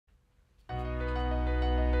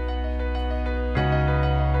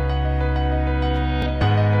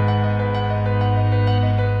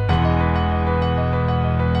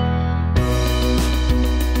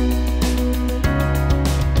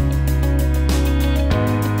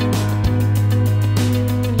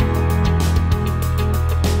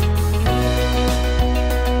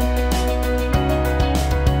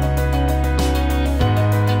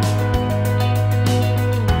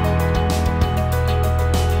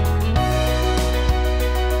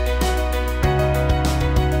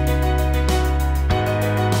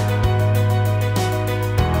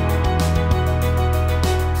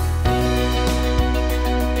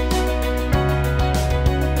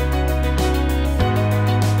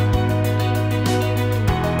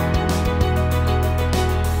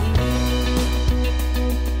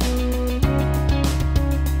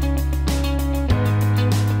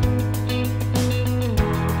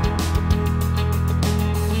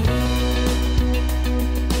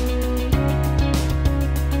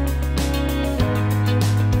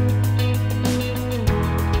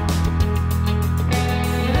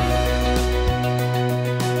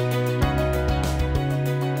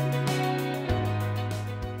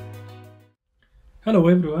Hello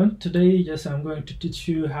everyone, today I'm going to teach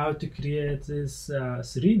you how to create this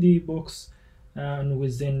 3D box and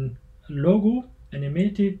within logo,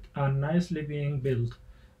 animated and nicely being built.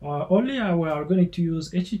 We are going to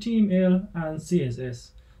use HTML and CSS.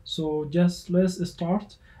 So just let's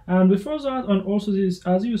start. And before that, and also this,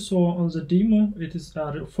 as you saw on the demo, it is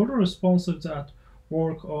a fully responsive that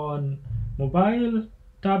work on mobile,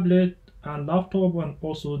 tablet and laptop and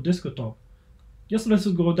also desktop. Just let's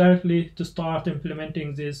go directly to start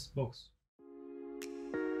implementing this box.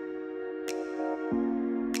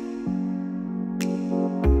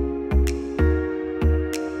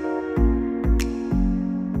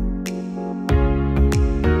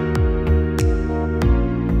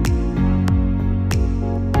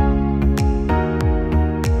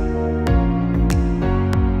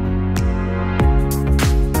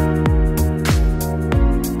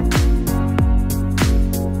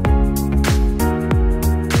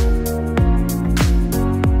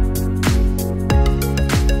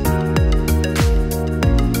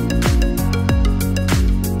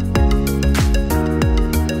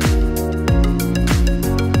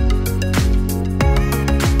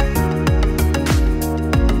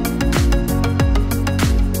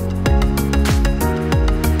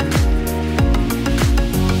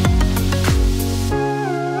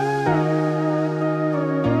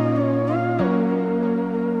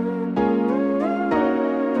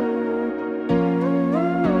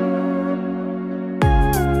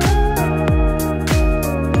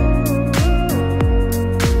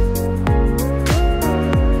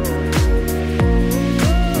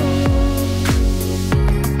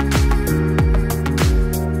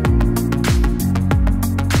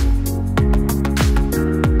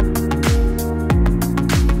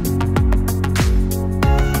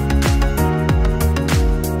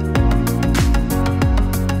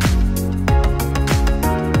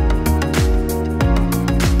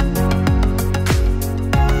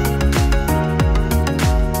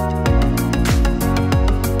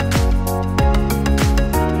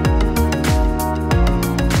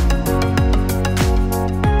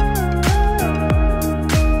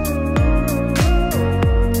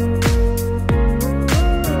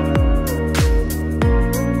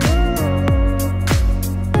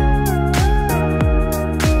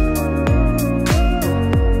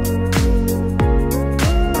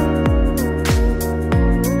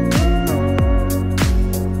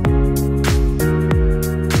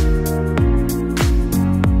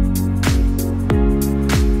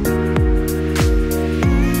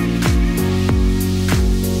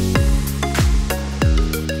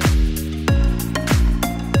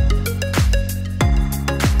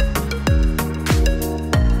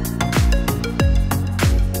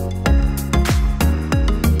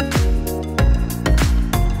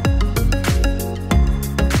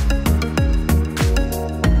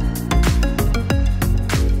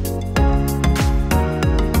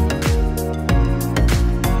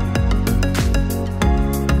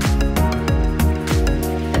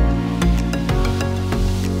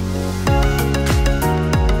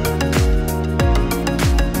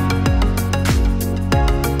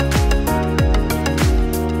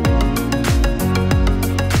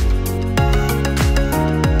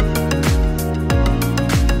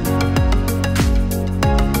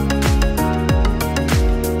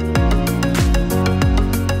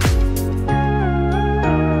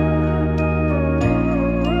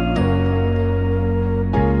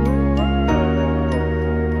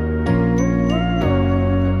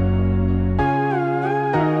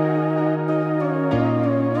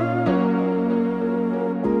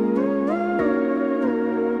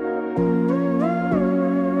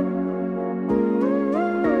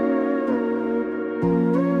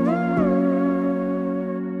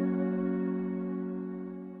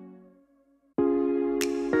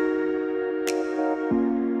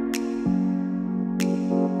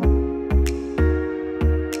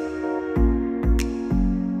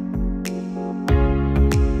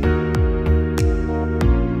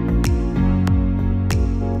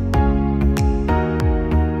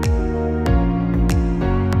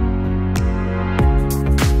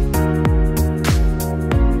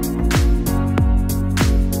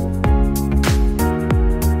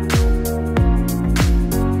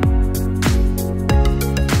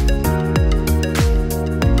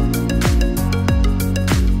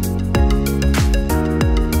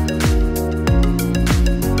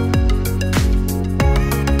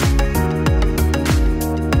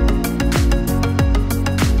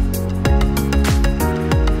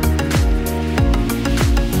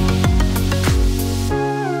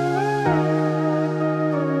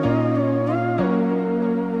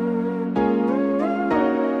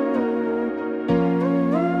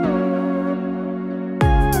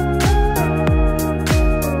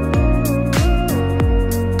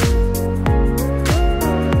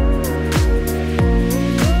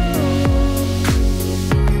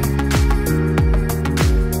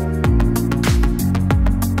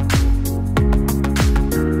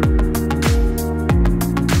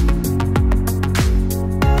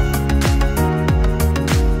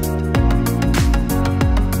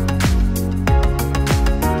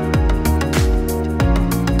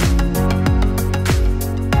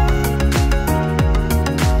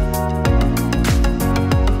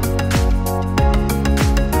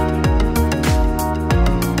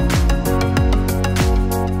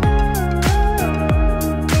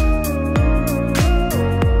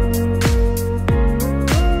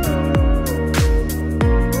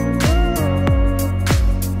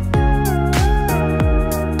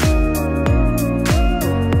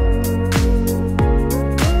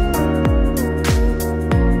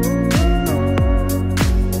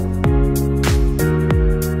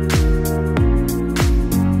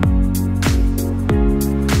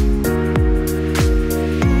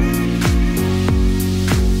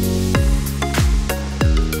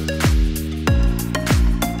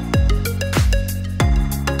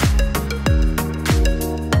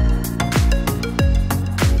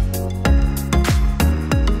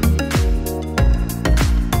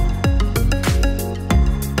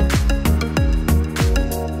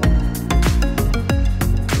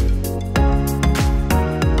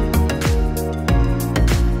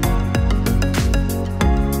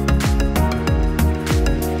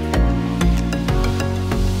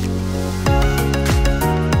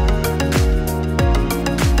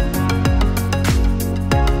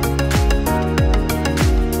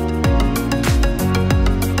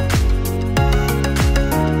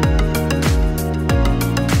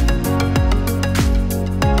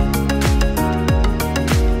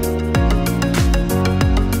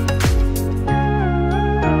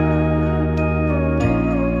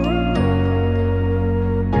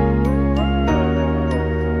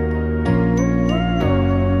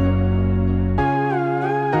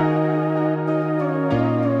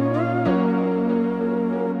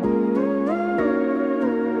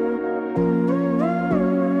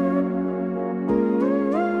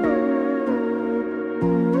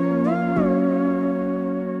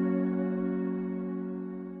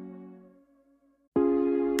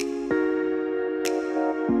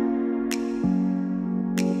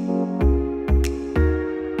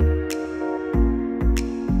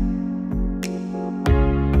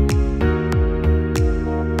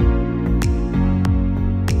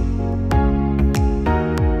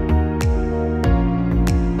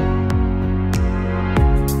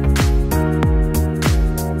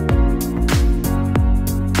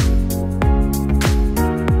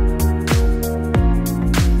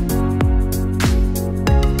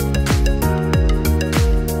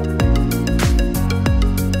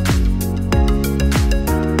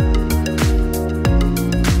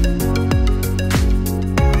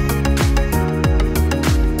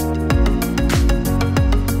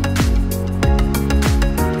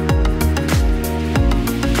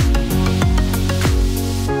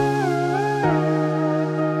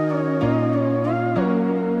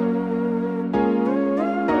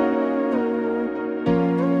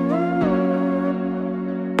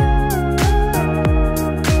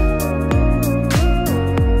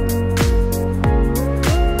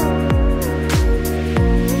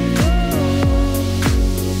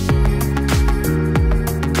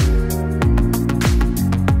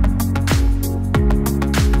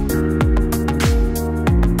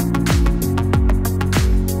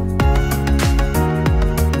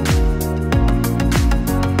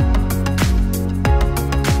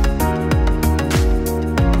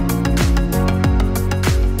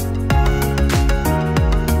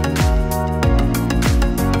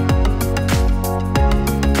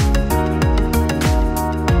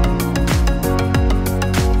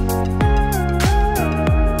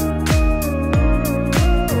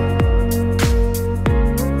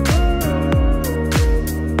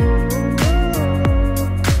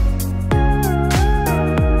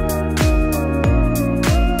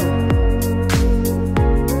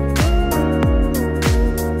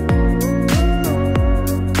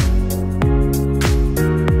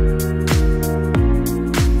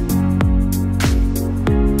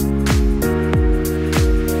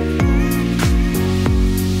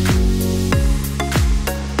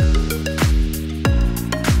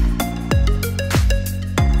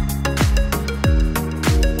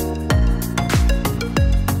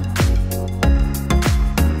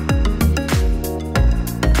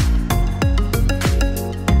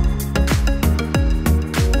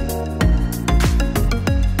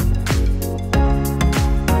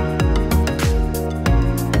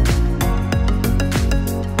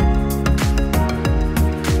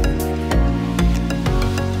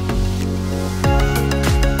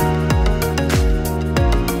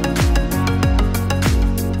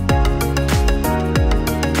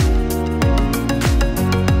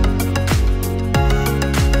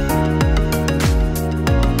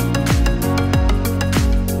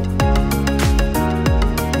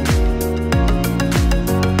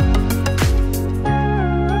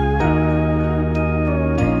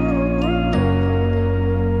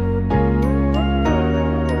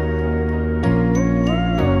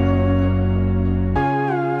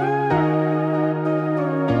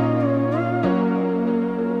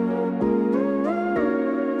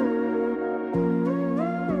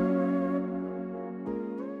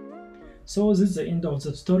 So this is the end of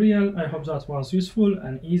the tutorial. I hope that was useful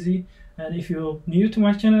and easy. And if you're new to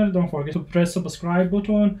my channel, don't forget to press subscribe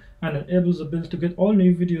button and enable the bell to get all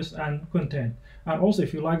new videos and content. And also,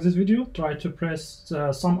 if you like this video, try to press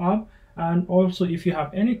thumb up. And also, if you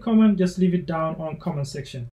have any comment, just leave it down on comment section.